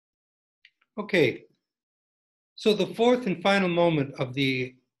Okay, so the fourth and final moment of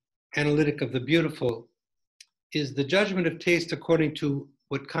the analytic of the beautiful is the judgment of taste according to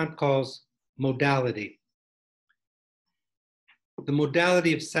what Kant calls modality. The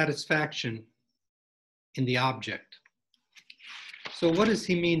modality of satisfaction in the object. So what does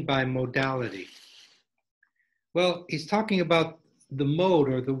he mean by modality? Well, he's talking about the mode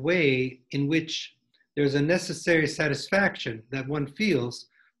or the way in which there's a necessary satisfaction that one feels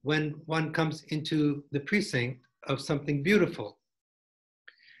when one comes into the precinct of something beautiful.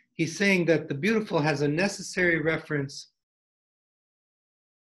 He's saying that the beautiful has a necessary reference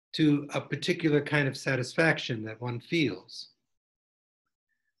to a particular kind of satisfaction that one feels.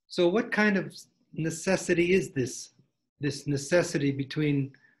 So what kind of necessity is this necessity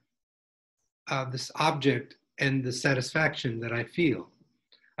between this object and the satisfaction that I feel?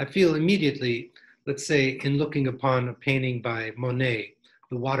 I feel immediately, let's say, in looking upon a painting by Monet,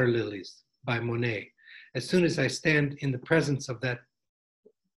 The Water Lilies by Monet. As soon as I stand in the presence of that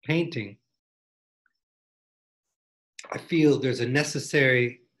painting, I feel there's a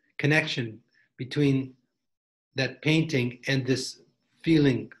necessary connection between that painting and this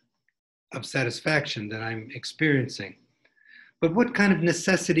feeling of satisfaction that I'm experiencing. But what kind of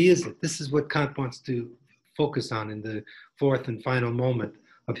necessity is it? This is what Kant wants to focus on in the fourth and final moment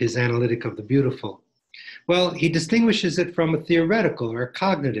of his Analytic of the Beautiful. Well, he distinguishes it from a theoretical or a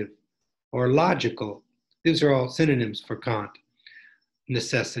cognitive or logical, these are all synonyms for Kant,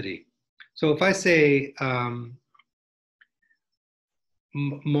 necessity. So if I say,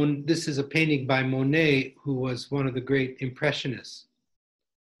 this is a painting by Monet, who was one of the great impressionists,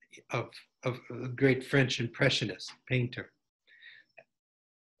 of a great French impressionist painter.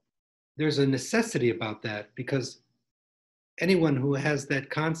 There's a necessity about that because anyone who has that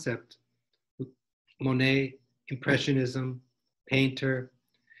concept, Monet, impressionism, painter,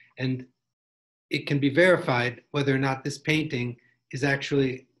 and it can be verified whether or not this painting is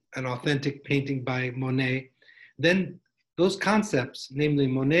actually an authentic painting by Monet, then those concepts, namely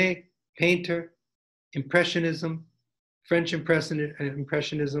Monet, painter, impressionism, French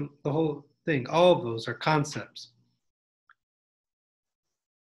impressionism, the whole thing, all of those are concepts.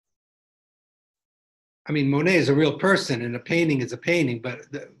 I mean, Monet is a real person and a painting is a painting, but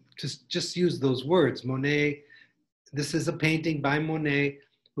just use those words. Monet, this is a painting by Monet,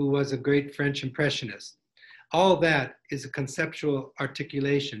 who was a great French impressionist. All that is a conceptual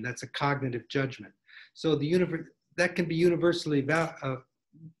articulation. That's a cognitive judgment. So that can be universally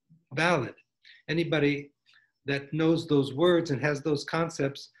valid. Anybody that knows those words and has those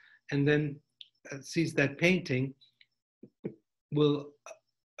concepts and then sees that painting will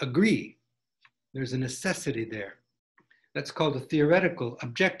agree. There's a necessity there. That's called a theoretical,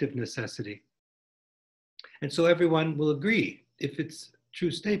 objective necessity. And so everyone will agree if it's a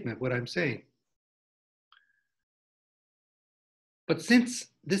true statement, what I'm saying. But since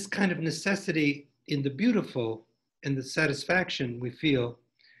this kind of necessity in the beautiful and the satisfaction we feel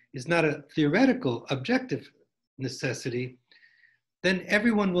is not a theoretical, objective necessity, then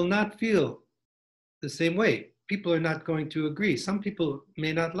everyone will not feel the same way. People are not going to agree. Some people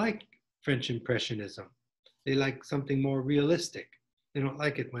may not like French Impressionism. They like something more realistic. They don't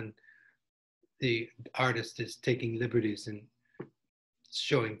like it when the artist is taking liberties and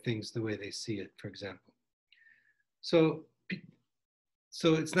showing things the way they see it, for example. So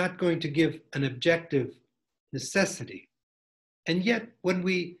it's not going to give an objective necessity. And yet, when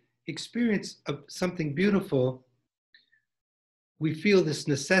we experience something beautiful, we feel this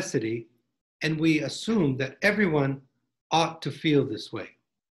necessity and we assume that everyone ought to feel this way.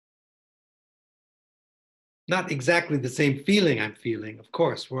 Not exactly the same feeling I'm feeling, of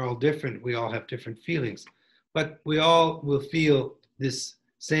course, we're all different, we all have different feelings, but we all will feel this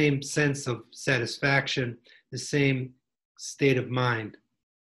same sense of satisfaction, the same state of mind.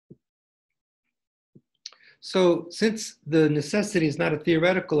 So since the necessity is not a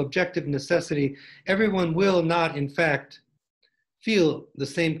theoretical, objective necessity, everyone will not, in fact, feel the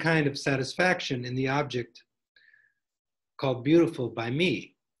same kind of satisfaction in the object called beautiful by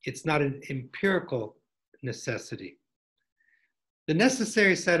me. It's not an empirical necessity. The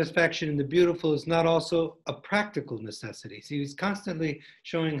necessary satisfaction in the beautiful is not also a practical necessity. See, he's constantly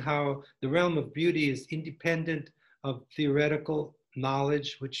showing how the realm of beauty is independent of theoretical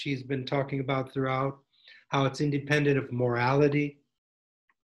knowledge, which he's been talking about throughout, how it's independent of morality.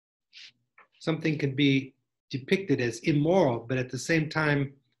 Something can be depicted as immoral, but at the same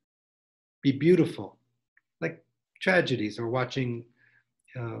time be beautiful, like tragedies or watching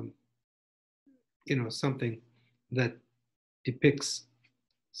something that depicts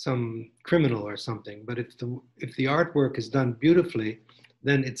some criminal or something. But if the artwork is done beautifully,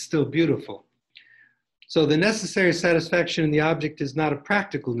 then it's still beautiful. So the necessary satisfaction in the object is not a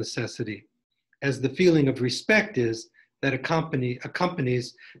practical necessity, as the feeling of respect is that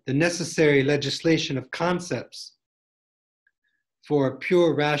accompanies the necessary legislation of concepts for a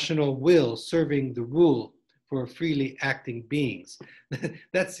pure rational will serving the rule for freely acting beings.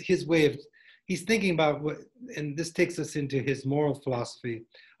 That's his way of, he's thinking about what, and this takes us into his moral philosophy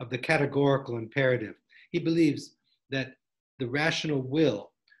of the categorical imperative. He believes that the rational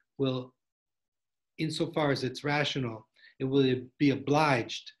will, insofar as it's rational, it will be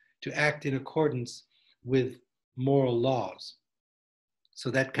obliged to act in accordance with moral laws. So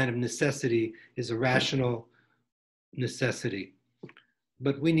that kind of necessity is a rational necessity.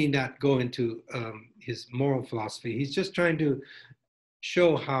 But we need not go into his moral philosophy. He's just trying to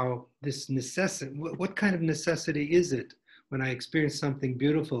show how this necessity, what kind of necessity is it when I experience something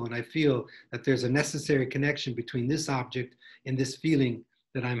beautiful and I feel that there's a necessary connection between this object and this feeling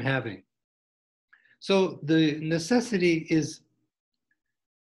that I'm having. So the necessity is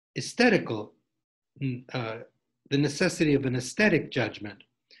aesthetical, the necessity of an aesthetic judgment.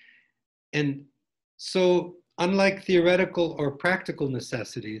 And so unlike theoretical or practical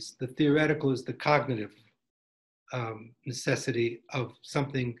necessities, the theoretical is the cognitive necessity of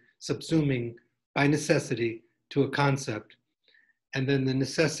something subsuming by necessity to a concept. And then the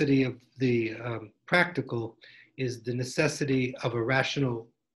necessity of the practical is the necessity of a rational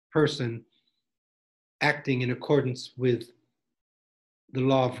person acting in accordance with the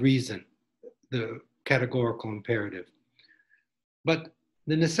law of reason, the categorical imperative. But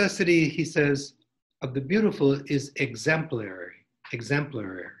the necessity, he says, of the beautiful is exemplary.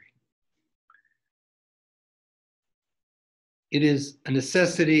 It is a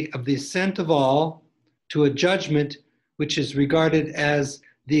necessity of the assent of all to a judgment which is regarded as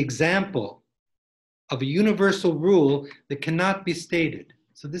the example of a universal rule that cannot be stated.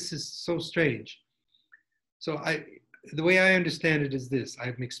 So this is so strange. So the way I understand it is this: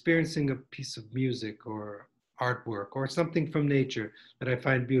 I'm experiencing a piece of music or artwork or something from nature that I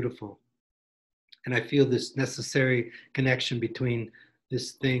find beautiful. And I feel this necessary connection between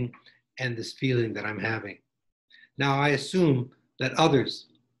this thing and this feeling that I'm having. Now I assume that others,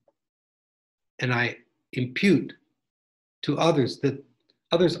 and I impute to others that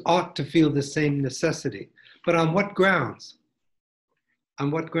others ought to feel the same necessity. But on what grounds?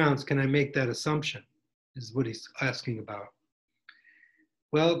 On what grounds can I make that assumption, is what he's asking about.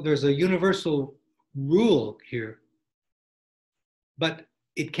 Well, there's a universal rule here, but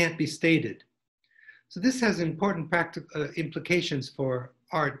it can't be stated. So this has important practical implications for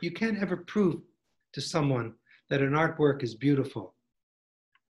art. You can't ever prove to someone that an artwork is beautiful.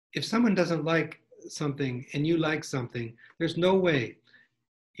 If someone doesn't like something and you like something, there's no way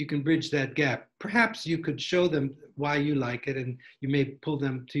you can bridge that gap. Perhaps you could show them why you like it and you may pull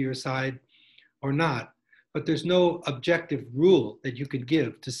them to your side or not, but there's no objective rule that you could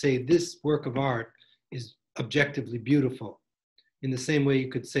give to say this work of art is objectively beautiful. In the same way you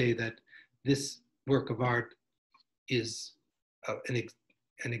could say that this work of art is an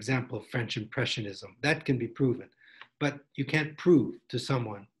example of French Impressionism. That can be proven, but you can't prove to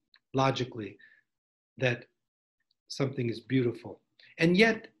someone logically that something is beautiful. And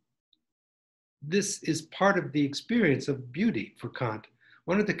yet, this is part of the experience of beauty for Kant.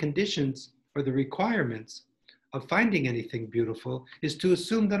 One of the conditions or the requirements of finding anything beautiful is to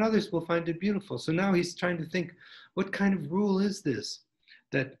assume that others will find it beautiful. So now he's trying to think, what kind of rule is this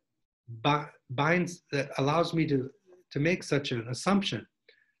that binds, that allows me to make such an assumption,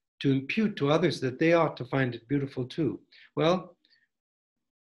 to impute to others that they ought to find it beautiful too? Well,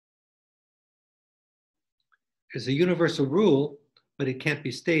 there's a universal rule, but it can't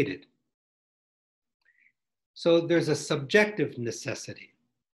be stated. So there's a subjective necessity.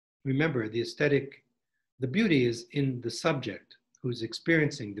 Remember, the beauty is in the subject who's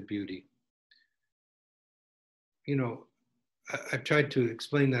experiencing the beauty. You know, I've tried to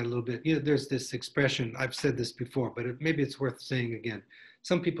explain that a little bit. You know, there's this expression, I've said this before, but maybe it's worth saying again.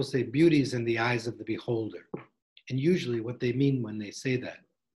 Some people say beauty is in the eyes of the beholder. And usually what they mean when they say that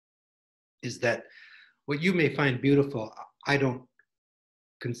is that what you may find beautiful, I don't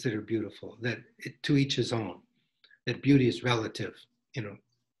consider beautiful, that to each his own, that beauty is relative, you know.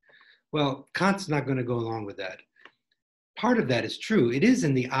 Well, Kant's not going to go along with that. Part of that is true. It is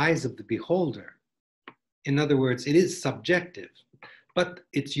in the eyes of the beholder. In other words, it is subjective, but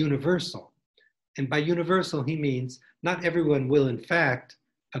it's universal. And by universal, he means not everyone will, in fact,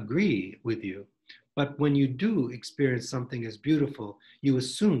 agree with you. But when you do experience something as beautiful, you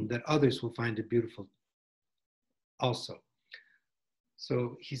assume that others will find it beautiful also.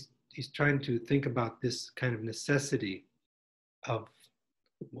 So he's trying to think about this kind of necessity of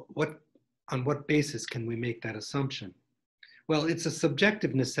What, on what basis can we make that assumption? Well, it's a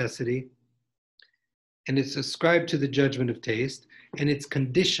subjective necessity, and it's ascribed to the judgment of taste, and it's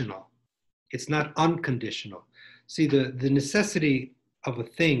conditional. It's not unconditional. See, the necessity of a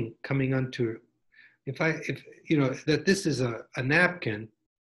thing coming onto, if you know that this is a napkin,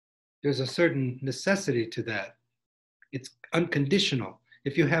 there's a certain necessity to that. It's unconditional.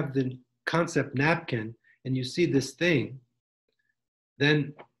 If you have the concept napkin and you see this thing,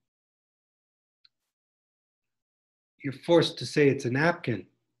 then you're forced to say it's a napkin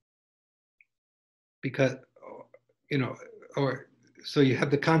because, you know, or so you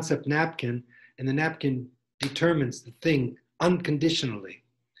have the concept napkin, and the napkin determines the thing unconditionally.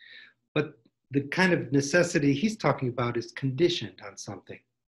 But the kind of necessity he's talking about is conditioned on something.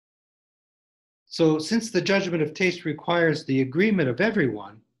 So since the judgment of taste requires the agreement of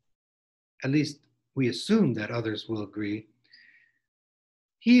everyone, at least we assume that others will agree,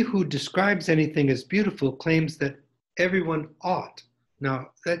 he who describes anything as beautiful claims that everyone ought.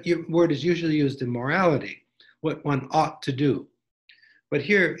 Now, that word is usually used in morality, what one ought to do. But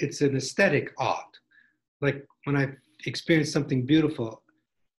here it's an aesthetic ought. Like when I experience something beautiful,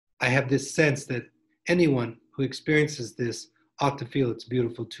 I have this sense that anyone who experiences this ought to feel it's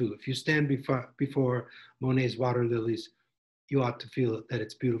beautiful too. If you stand before Monet's water lilies, you ought to feel that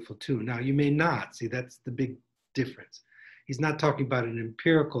it's beautiful too. Now, you may not. See, that's the big difference. He's not talking about an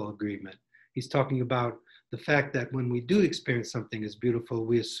empirical agreement. He's talking about the fact that when we do experience something as beautiful,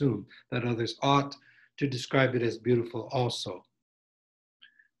 we assume that others ought to describe it as beautiful also.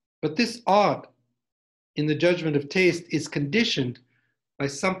 But this ought in the judgment of taste is conditioned by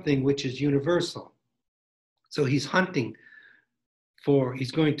something which is universal. So he's hunting for,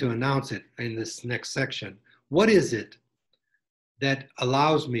 he's going to announce it in this next section. What is it that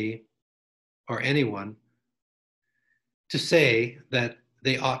allows me or anyone to say that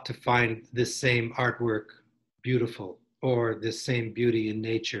they ought to find this same artwork beautiful or this same beauty in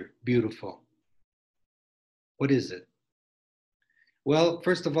nature beautiful? What is it? Well,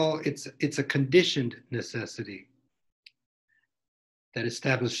 first of all, it's a conditioned necessity that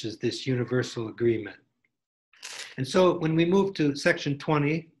establishes this universal agreement. And so when we move to section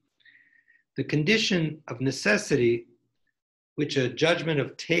 20, the condition of necessity which a judgment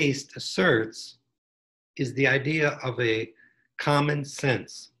of taste asserts is the idea of a common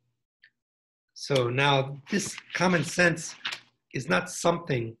sense. So now this common sense is not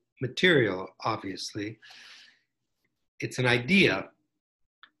something material, obviously. It's an idea,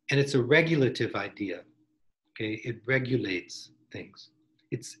 and it's a regulative idea. Okay, it regulates things.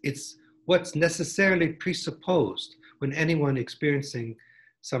 It's what's necessarily presupposed when anyone experiencing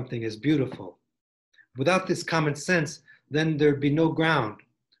something is beautiful. Without this common sense, then there'd be no ground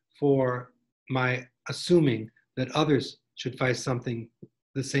for my assuming that others should find something,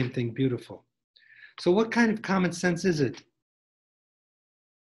 the same thing, beautiful. So what kind of common sense is it?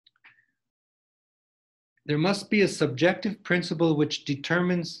 There must be a subjective principle which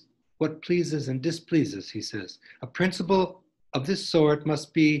determines what pleases and displeases, he says. A principle of this sort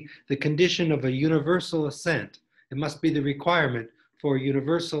must be the condition of a universal assent. It must be the requirement for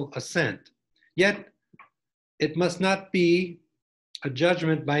universal assent. Yet, it must not be a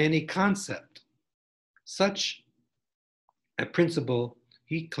judgment by any concept. Such a principle,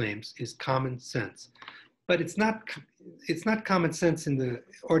 he claims, is common sense. But it's not common sense in the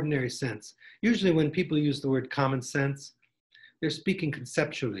ordinary sense. Usually when people use the word common sense, they're speaking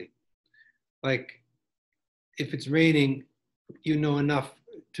conceptually. Like, if it's raining, you know enough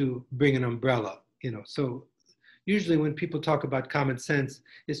to bring an umbrella, you know. So usually when people talk about common sense,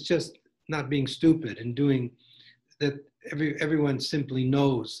 it's just not being stupid and doing that. Everyone simply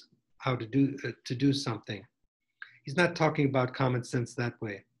knows how to do something. He's not talking about common sense that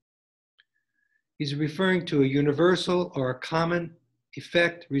way. He's referring to a universal or a common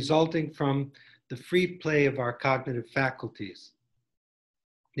effect resulting from the free play of our cognitive faculties,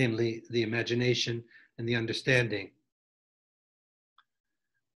 namely the imagination and the understanding.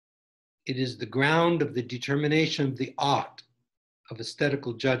 It is the ground of the determination of the ought of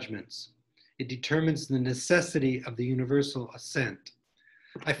aesthetical judgments. It determines the necessity of the universal assent.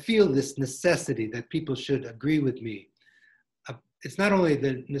 I feel this necessity that people should agree with me. It's not only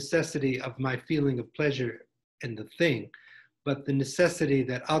the necessity of my feeling of pleasure in the thing, but the necessity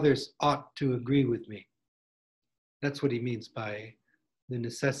that others ought to agree with me. That's what he means by the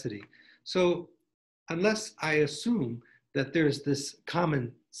necessity. So unless I assume that there's this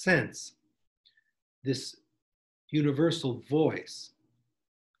common sense, this universal voice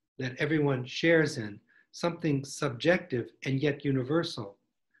that everyone shares in, something subjective and yet universal,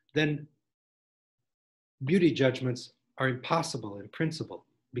 then beauty judgments are impossible in principle.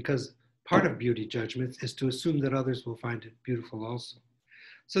 because part of beauty judgments is to assume that others will find it beautiful also.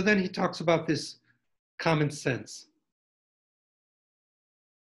 So then he talks about this common sense.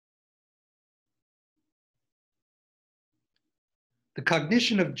 The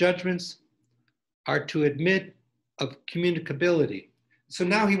cognition of judgments are to admit of communicability. So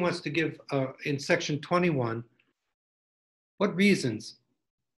now he wants to give, in section 21, what reasons,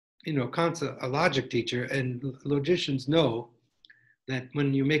 Kant's a logic teacher, and logicians know that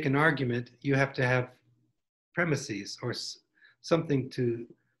when you make an argument, you have to have premises or something to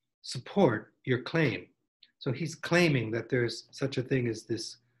support your claim. So he's claiming that there's such a thing as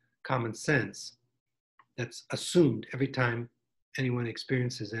this common sense that's assumed every time anyone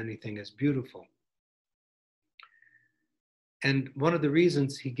experiences anything as beautiful. And one of the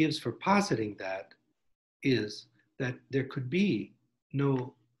reasons he gives for positing that is that there could be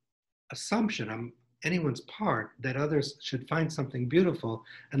no assumption on anyone's part that others should find something beautiful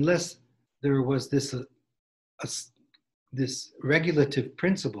unless there was this regulative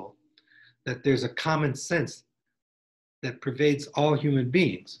principle that there's a common sense that pervades all human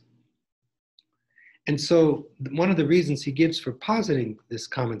beings. And so one of the reasons he gives for positing this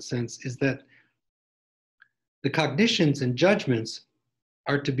common sense is that the cognitions and judgments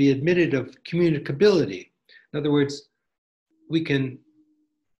are to be admitted of communicability. In other words, we can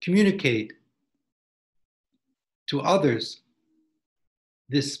communicate to others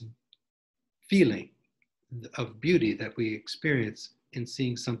this feeling of beauty that we experience in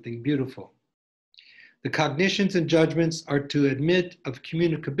seeing something beautiful. The cognitions and judgments are to admit of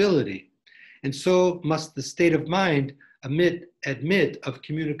communicability, and so must the state of mind admit of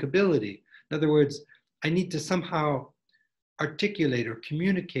communicability. In other words, I need to somehow articulate or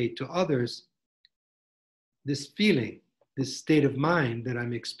communicate to others this feeling, this state of mind that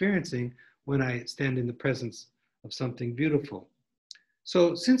I'm experiencing when I stand in the presence of something beautiful.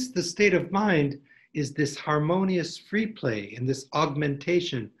 So since the state of mind is this harmonious free play and this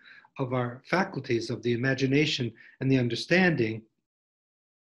augmentation of our faculties of the imagination and the understanding,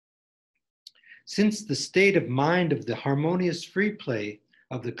 since the state of mind of the harmonious free play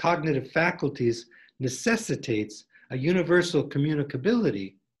of the cognitive faculties necessitates a universal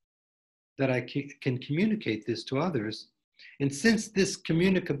communicability, that I can communicate this to others, and since this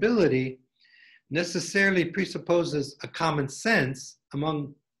communicability necessarily presupposes a common sense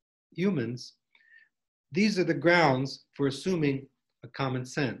among humans, these are the grounds for assuming a common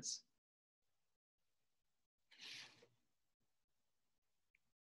sense.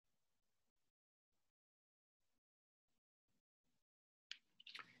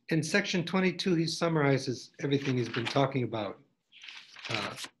 In section 22, he summarizes everything he's been talking about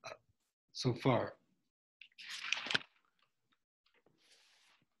so far.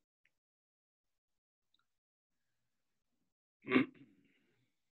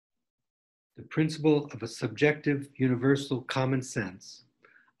 The principle of a subjective universal common sense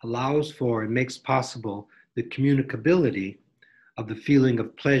allows for and makes possible the communicability of the feeling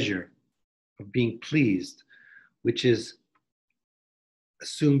of pleasure, of being pleased, which is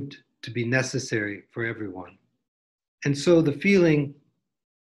assumed to be necessary for everyone. And so the feeling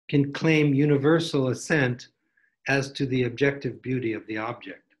can claim universal assent as to the objective beauty of the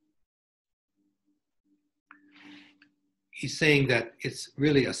object. He's saying that it's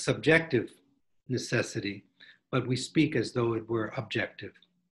really a subjective necessity, but we speak as though it were objective.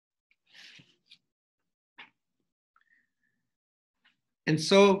 And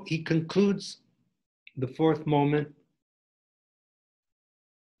so he concludes the fourth moment.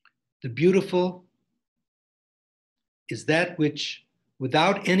 The beautiful is that which,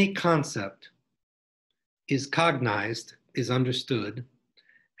 without any concept, is cognized, is understood,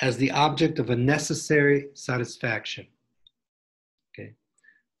 as the object of a necessary satisfaction. Okay?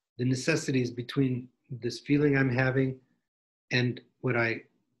 The necessities between this feeling I'm having and what I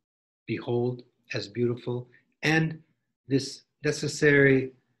behold as beautiful, and this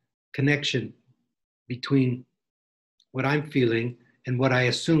necessary connection between what I'm feeling and what I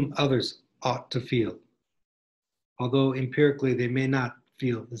assume others ought to feel, although empirically they may not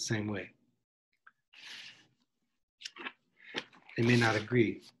feel the same way. They may not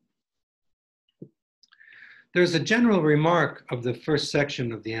agree. There's a general remark of the first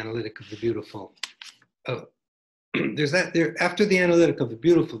section of the Analytic of the Beautiful. After the Analytic of the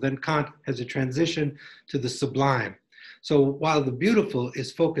Beautiful, then Kant has a transition to the sublime. So while the beautiful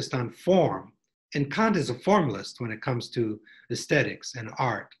is focused on form, and Kant is a formalist when it comes to aesthetics and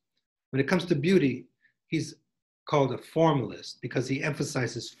art. When it comes to beauty, he's called a formalist because he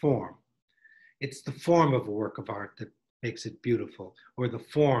emphasizes form. It's the form of a work of art that makes it beautiful, or the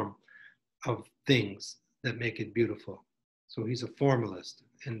form of things that make it beautiful. So he's a formalist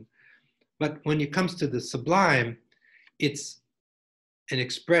But when it comes to the sublime, it's an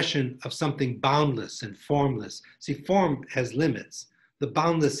expression of something boundless and formless. See, form has limits. The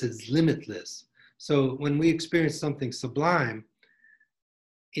boundless is limitless. So when we experience something sublime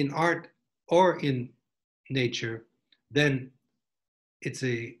in art or in nature, then it's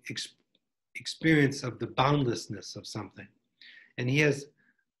a experience of the boundlessness of something. And he has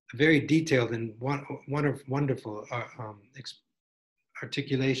a very detailed and wonderful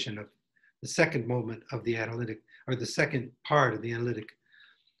articulation of the second moment of the analytic, or the second part of the analytic,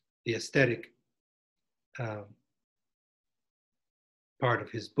 the aesthetic part of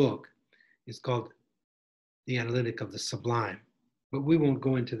his book is called The Analytic of the Sublime. But we won't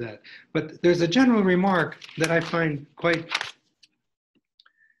go into that. But there's a general remark that I find quite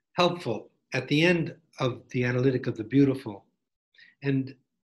helpful at the end of The Analytic of the Beautiful. And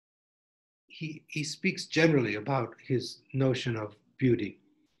he speaks generally about his notion of beauty.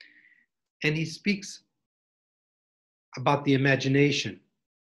 And he speaks about the imagination.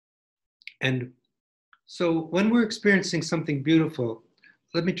 And so when we're experiencing something beautiful,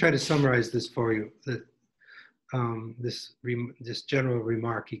 let me try to summarize this for you, this general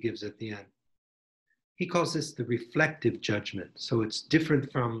remark he gives at the end. He calls this the reflective judgment. So it's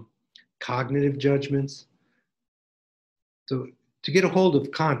different from cognitive judgments. So to get a hold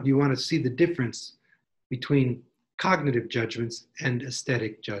of Kant, you want to see the difference between cognitive judgments and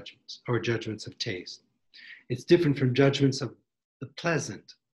aesthetic judgments, or judgments of taste. It's different from judgments of the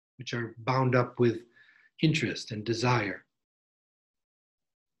pleasant, which are bound up with interest and desire.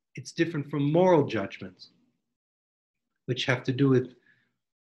 It's different from moral judgments, which have to do with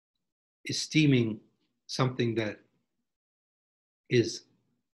esteeming something that is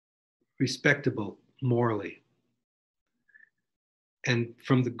respectable morally, and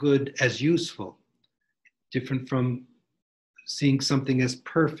from the good as useful, different from seeing something as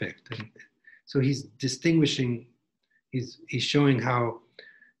perfect. And so he's distinguishing, he's showing how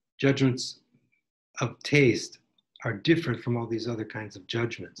judgments of taste are different from all these other kinds of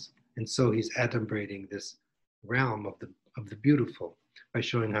judgments. And so he's adumbrating this realm of the beautiful by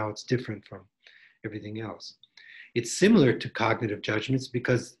showing how it's different from everything else. It's similar to cognitive judgments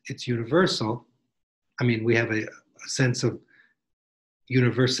because it's universal. I mean, we have a sense of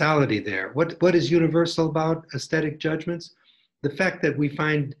universality there. What is universal about aesthetic judgments? The fact that we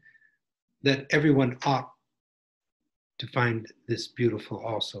find that everyone ought to find this beautiful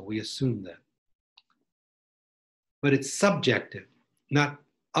also. We assume that. But it's subjective, not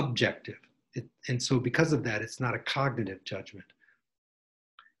objective. And so because of that, it's not a cognitive judgment.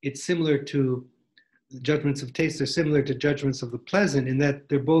 It's similar to judgments of taste. They're similar to judgments of the pleasant in that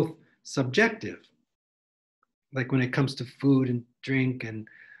they're both subjective. Like when it comes to food and drink and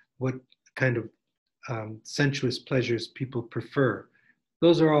what kind of sensuous pleasures people prefer.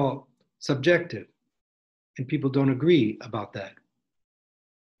 Those are all subjective, and people don't agree about that.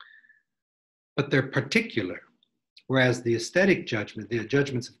 But they're particular. Whereas the aesthetic judgment, the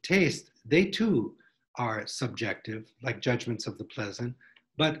judgments of taste, they too are subjective, like judgments of the pleasant,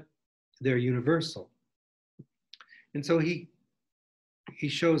 but they're universal. And so he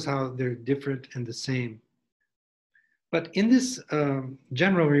shows how they're different and the same. But in this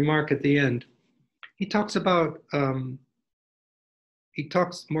general remark at the end, he talks about, he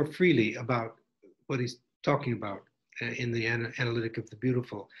talks more freely about what he's talking about in the Analytic of the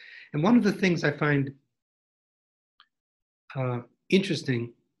Beautiful. And one of the things I find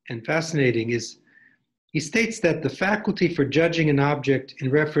interesting and fascinating is he states that the faculty for judging an object in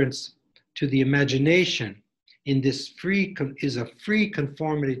reference to the imagination in this is a free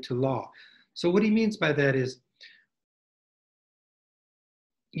conformity to law. So what he means by that is,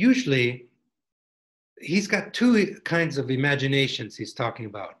 usually he's got two kinds of imaginations he's talking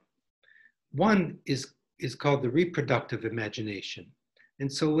about. One is called the reproductive imagination.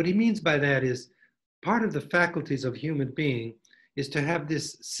 And so what he means by that is part of the faculties of human being is to have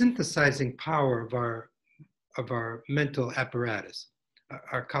this synthesizing power of our mental apparatus,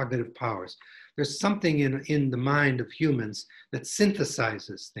 our cognitive powers. There's something in the mind of humans that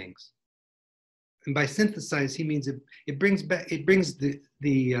synthesizes things. And by synthesize, he means it brings the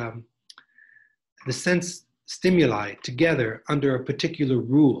sense stimuli together under a particular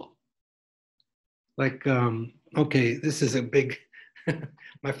rule. Like, okay, this is a big,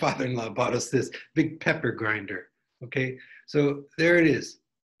 my father-in-law bought us this big pepper grinder. Okay, so there it is,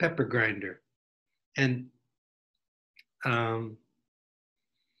 pepper grinder. And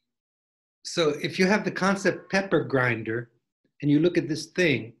so if you have the concept pepper grinder and you look at this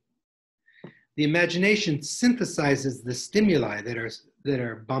thing, the imagination synthesizes the stimuli that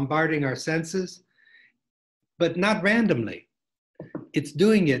are bombarding our senses, but not randomly. it's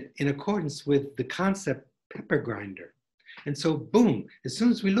doing it in accordance with the concept pepper grinder. And so, boom, as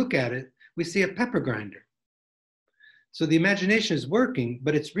soon as we look at it, we see a pepper grinder. So the imagination is working,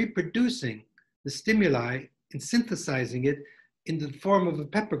 but it's reproducing the stimuli and synthesizing it in the form of a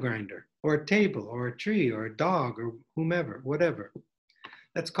pepper grinder, or a table, or a tree, or a dog, or whomever, whatever.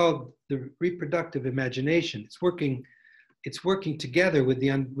 That's called the reproductive imagination. It's working together with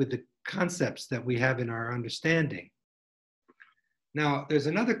the concepts that we have in our understanding. Now, there's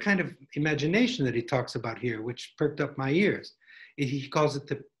another kind of imagination that he talks about here, which perked up my ears. He calls it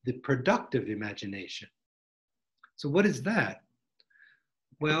the productive imagination. So what is that?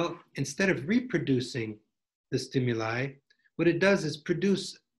 Well, instead of reproducing the stimuli, what it does is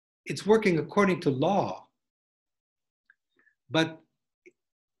it's working according to law. But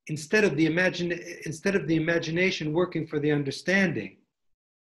instead of the imagination working for the understanding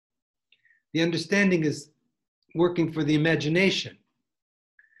is working for the imagination.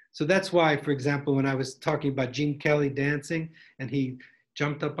 So that's why, for example, when I was talking about Gene Kelly dancing and he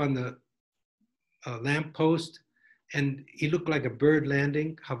jumped up on the lamppost and he looked like a bird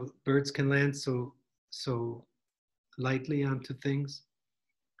landing, how birds can land so lightly onto things.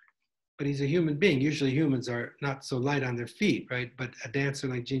 But he's a human being. Usually humans are not so light on their feet, right? But a dancer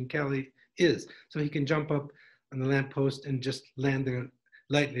like Gene Kelly is. So he can jump up on the lamppost and just land there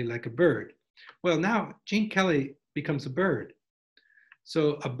lightly like a bird. Well, now Gene Kelly becomes a bird.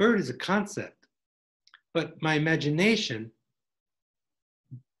 So a bird is a concept, but my imagination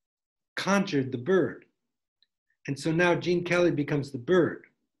conjured the bird. And so now Gene Kelly becomes the bird,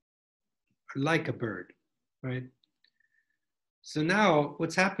 or like a bird, right? So now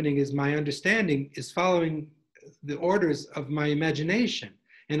what's happening is my understanding is following the orders of my imagination,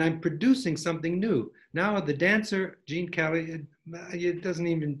 and I'm producing something new. Now the dancer, Gene Kelly, it doesn't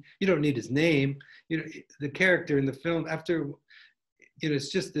even, you don't need his name. You know, the character in the film, after, it's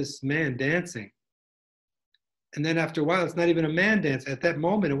just this man dancing. And then after a while, it's not even a man dance. At that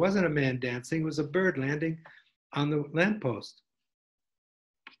moment, it wasn't a man dancing, it was a bird landing on the lamppost.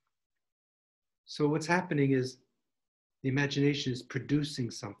 So what's happening is the imagination is producing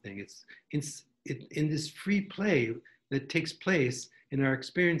something. It's in this free play that takes place in our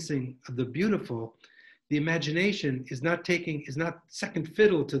experiencing of the beautiful. The imagination is not second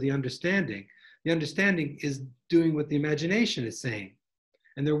fiddle to the understanding. The understanding is doing what the imagination is saying,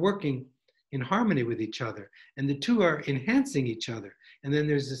 and they're working in harmony with each other, and the two are enhancing each other. And then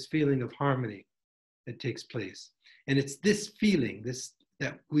there's this feeling of harmony that takes place, and it's this feeling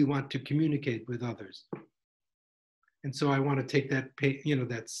that we want to communicate with others. And so I want to take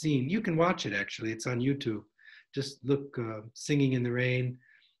that scene. You can watch it, actually. It's on YouTube. Just look, Singing in the Rain,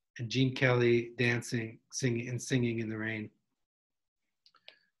 and Gene Kelly dancing, singing in the rain.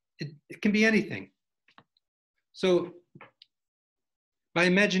 It can be anything. So by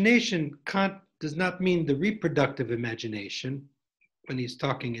imagination, Kant does not mean the reproductive imagination when he's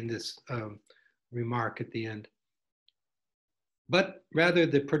talking in this remark at the end, but rather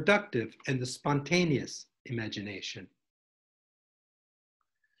the productive and the spontaneous imagination.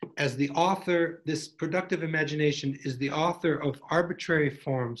 As the author, this productive imagination is the author of arbitrary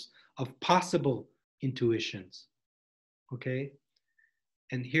forms of possible intuitions, okay?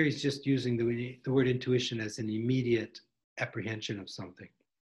 And here he's just using the word intuition as an immediate apprehension of something.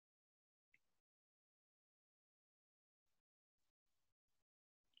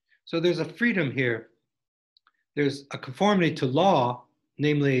 So there's a freedom here. There's a conformity to law,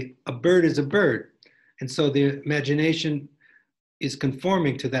 namely a bird is a bird. And so the imagination is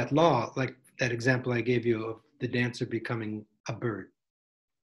conforming to that law, like that example I gave you of the dancer becoming a bird,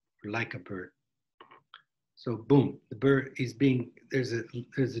 or like a bird. So boom, the bird is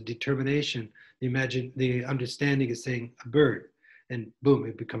there's a determination. The understanding is saying a bird, and boom,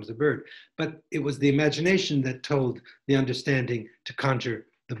 it becomes a bird. But it was the imagination that told the understanding to conjure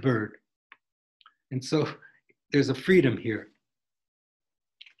the bird. And so there's a freedom here.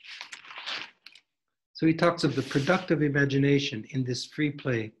 So he talks of the productive imagination in this free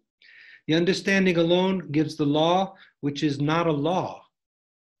play. The understanding alone gives the law, which is not a law.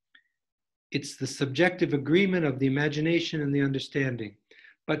 It's the subjective agreement of the imagination and the understanding.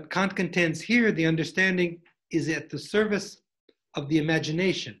 But Kant contends here the understanding is at the service of the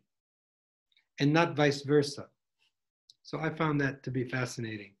imagination and not vice versa. So I found that to be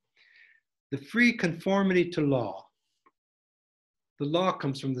fascinating. The free conformity to law. The law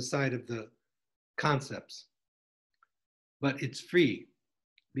comes from the side of the concepts, but it's free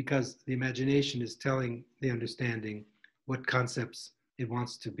because the imagination is telling the understanding what concepts it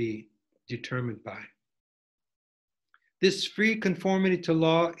wants to be determined by. This free conformity to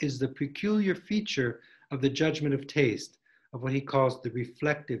law is the peculiar feature of the judgment of taste, of what he calls the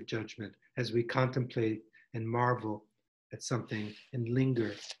reflective judgment as we contemplate and marvel at something and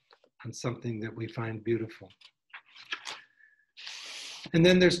linger on something that we find beautiful. And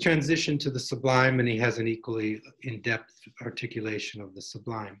then there's transition to the sublime, and he has an equally in-depth articulation of the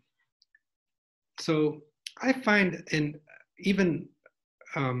sublime. So I find, and even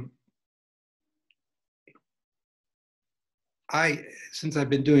since I've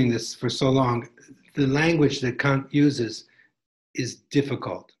been doing this for so long, the language that Kant uses is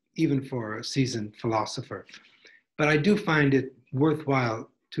difficult, even for a seasoned philosopher. But I do find it worthwhile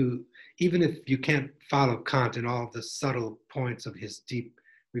to, even if you can't follow Kant and all the subtle points of his deep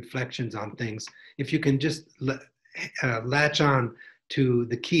reflections on things, if you can just latch on to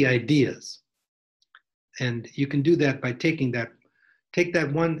the key ideas. And you can do that by take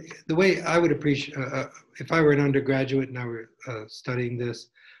that one, the way I would appreciate, if I were an undergraduate and I were studying this,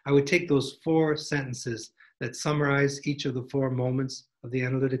 I would take those 4 sentences that summarize each of the 4 moments of the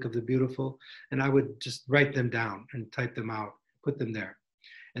Analytic of the Beautiful, and I would just write them down and type them out, put them there.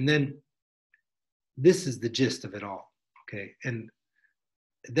 And then this is the gist of it all, okay? And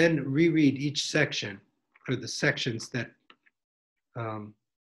then reread each section, or the sections that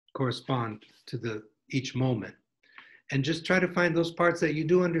correspond to each moment. And just try to find those parts that you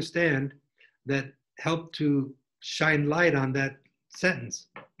do understand that help to shine light on that sentence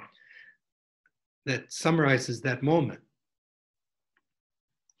that summarizes that moment.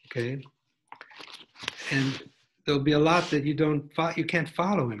 Okay? And there'll be a lot that you can't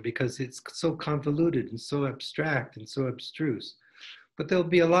follow him because it's so convoluted and so abstract and so abstruse. But there'll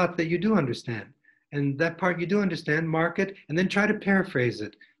be a lot that you do understand. And that part you do understand, mark it, and then try to paraphrase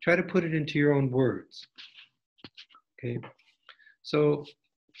it. Try to put it into your own words. Okay, so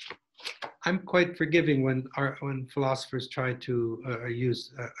I'm quite forgiving when philosophers try to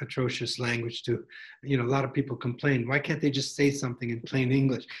use atrocious language to, a lot of people complain, why can't they just say something in plain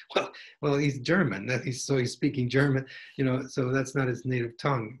English? Well, he's German, so he's speaking German, so that's not his native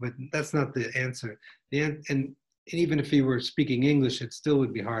tongue, but that's not the answer. And even if he were speaking English, it still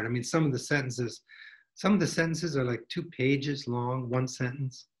would be hard. I mean, some of the sentences are like 2 pages long, one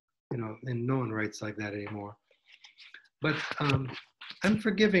sentence, and no one writes like that anymore. But I'm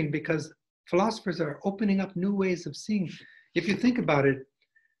forgiving because philosophers are opening up new ways of seeing. If you think about it,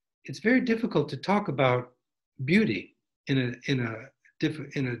 it's very difficult to talk about beauty in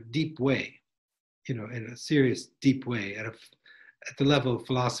a deep way, in a serious, deep way, at the level of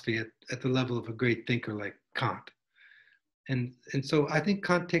philosophy, at the level of a great thinker like Kant. And so I think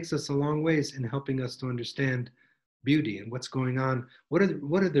Kant takes us a long ways in helping us to understand beauty and what's going on. What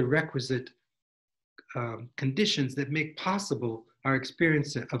are the requisite conditions that make possible our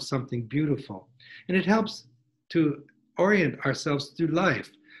experience of something beautiful. And it helps to orient ourselves through life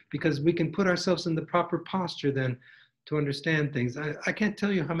because we can put ourselves in the proper posture then to understand things. I can't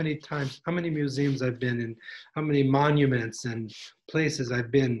tell you how many museums I've been in, how many monuments and places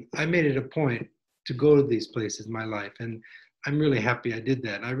I've been. I made it a point to go to these places in my life, and I'm really happy I did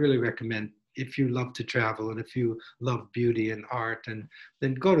that. I really recommend, if you love to travel and if you love beauty and art, and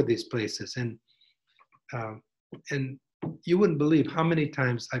then go to these places. And you wouldn't believe how many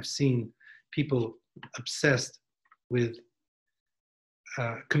times I've seen people obsessed with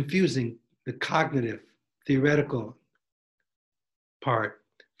confusing the cognitive, theoretical part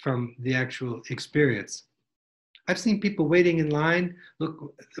from the actual experience. I've seen people waiting in line.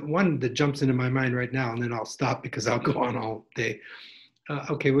 Look, one that jumps into my mind right now, and then I'll stop because I'll go on all day.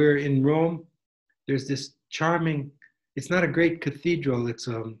 Okay, we're in Rome. There's this charming, it's not a great cathedral, it's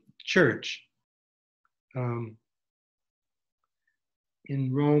a church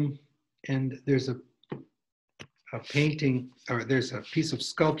in Rome, and there's a painting, or there's a piece of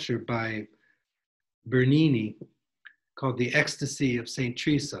sculpture by Bernini called The Ecstasy of St.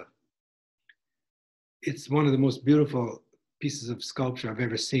 Teresa. It's one of the most beautiful pieces of sculpture I've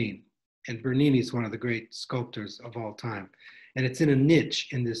ever seen. And Bernini is one of the great sculptors of all time. And it's in a niche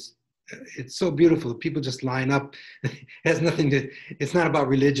in this, it's so beautiful. People just line up. It has nothing to, it's not about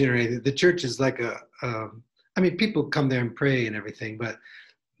religion or anything. The church is like I mean, people come there and pray and everything, but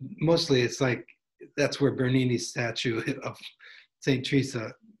mostly it's like, that's where Bernini's statue of St.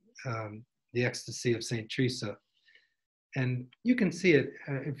 Teresa, The Ecstasy of St. Teresa. And you can see it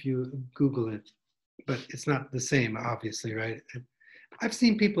if you Google it, but it's not the same, obviously, right? I've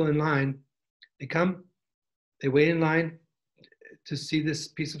seen people in line, they come, they wait in line to see this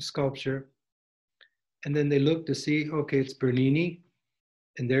piece of sculpture, and then they look to see, okay, it's Bernini,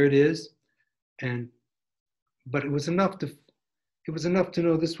 and there it is. But it was enough to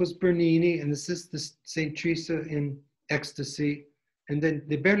know this was Bernini, and this is this St. Teresa in ecstasy, and then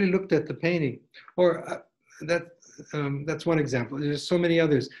they barely looked at the painting. Or that's one example. There's so many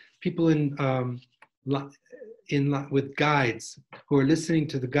others. People with guides who are listening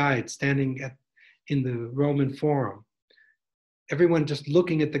to the guide standing in the Roman Forum. Everyone just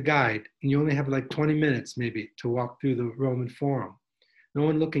looking at the guide, and you only have like 20 minutes maybe to walk through the Roman Forum. No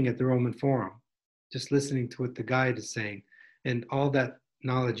one looking at the Roman Forum, just listening to what the guide is saying. And all that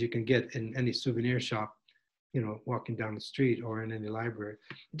knowledge you can get in any souvenir shop, walking down the street or in any library.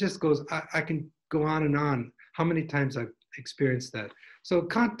 It just goes, I can go on and on how many times I've experienced that. So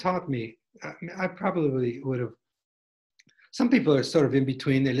Kant taught me, I probably would have, some people are sort of in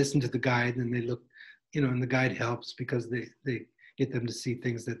between. They listen to the guide and they look, and the guide helps because they get them to see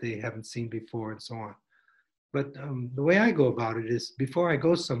things that they haven't seen before and so on. But the way I go about it is before I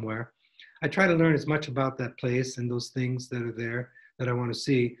go somewhere, I try to learn as much about that place and those things that are there that I want to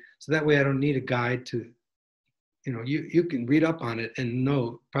see. So that way I don't need a guide to, you can read up on it and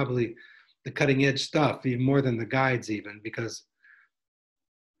know probably the cutting edge stuff, even more than the guides even, because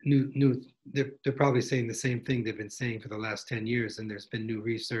they're probably saying the same thing they've been saying for the last 10 years, and there's been new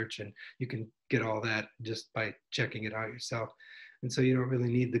research, and you can get all that just by checking it out yourself. And so you don't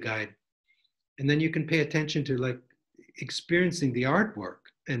really need the guide. And then you can pay attention to like experiencing the artwork.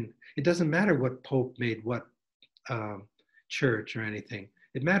 And it doesn't matter what Pope made, what church or anything.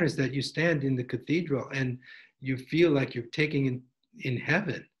 It matters that you stand in the cathedral and you feel like you're taking in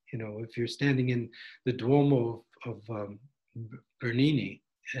heaven. If you're standing in the Duomo of Bernini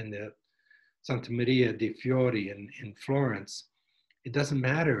and the Santa Maria dei Fiori in Florence, it doesn't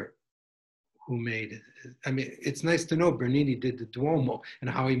matter who made it. I mean, it's nice to know Bernini did the Duomo and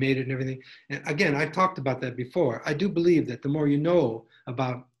how he made it and everything. And again, I've talked about that before. I do believe that the more you know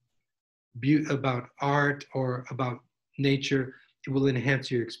about art or about nature, it will enhance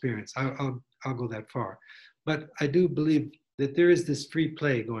your experience. I'll go that far. But I do believe that there is this free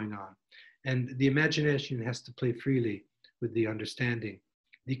play going on, and the imagination has to play freely with the understanding.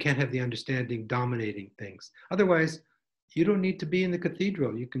 You can't have the understanding dominating things. Otherwise, you don't need to be in the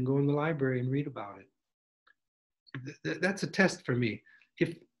cathedral. You can go in the library and read about it. That's a test for me.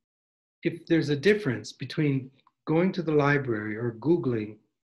 If there's a difference between going to the library or Googling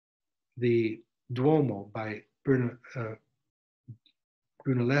the Duomo by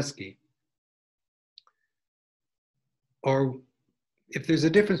Brunelleschi, or if there's a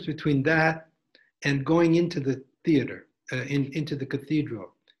difference between that and going into the theater, into the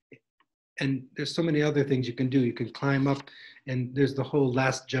cathedral, and there's so many other things you can do. You can climb up, and there's the whole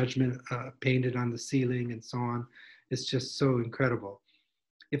Last Judgment painted on the ceiling and so on. It's just so incredible.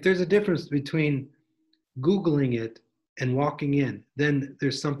 If there's a difference between Googling it and walking in, then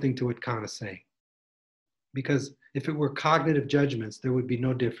there's something to what Kant is saying. Because if it were cognitive judgments, there would be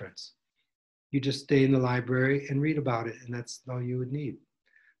no difference. You just stay in the library and read about it, and that's all you would need.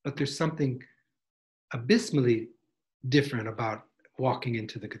 But there's something abysmally different about walking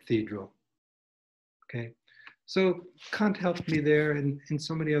into the cathedral. Okay, so Kant helped me there, and in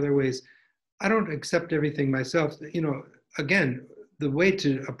so many other ways. I don't accept everything myself. Again, the way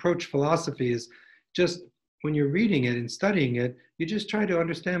to approach philosophy is just when you're reading it and studying it, you just try to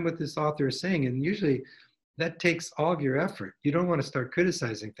understand what this author is saying, and usually that takes all of your effort. You don't want to start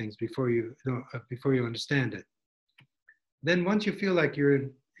criticizing things before you understand it. Then once you feel like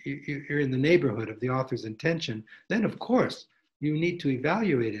you're in the neighborhood of the author's intention, then of course you need to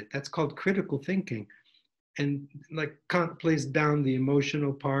evaluate it. That's called critical thinking. And like Kant plays down the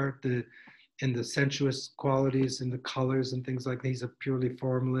emotional part, and the sensuous qualities and the colors and things like that. He's a purely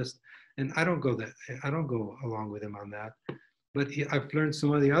formalist, and I don't go along with him on that. But I've learned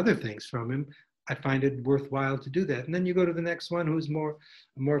some of the other things from him. I find it worthwhile to do that. And then you go to the next one who's more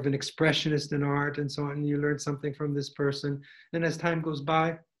of an expressionist in art and so on, and you learn something from this person. And as time goes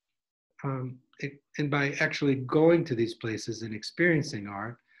by, and by actually going to these places and experiencing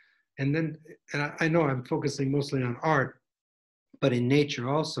art, and I know I'm focusing mostly on art, but in nature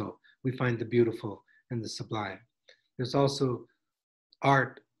also, we find the beautiful and the sublime. There's also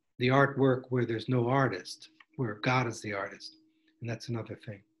art, the artwork where there's no artist, where God is the artist. And that's another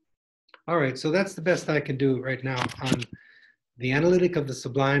thing. All right, so that's the best I can do right now on The Analytic of the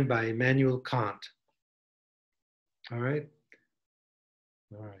Sublime by Immanuel Kant. All right?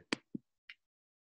 All right.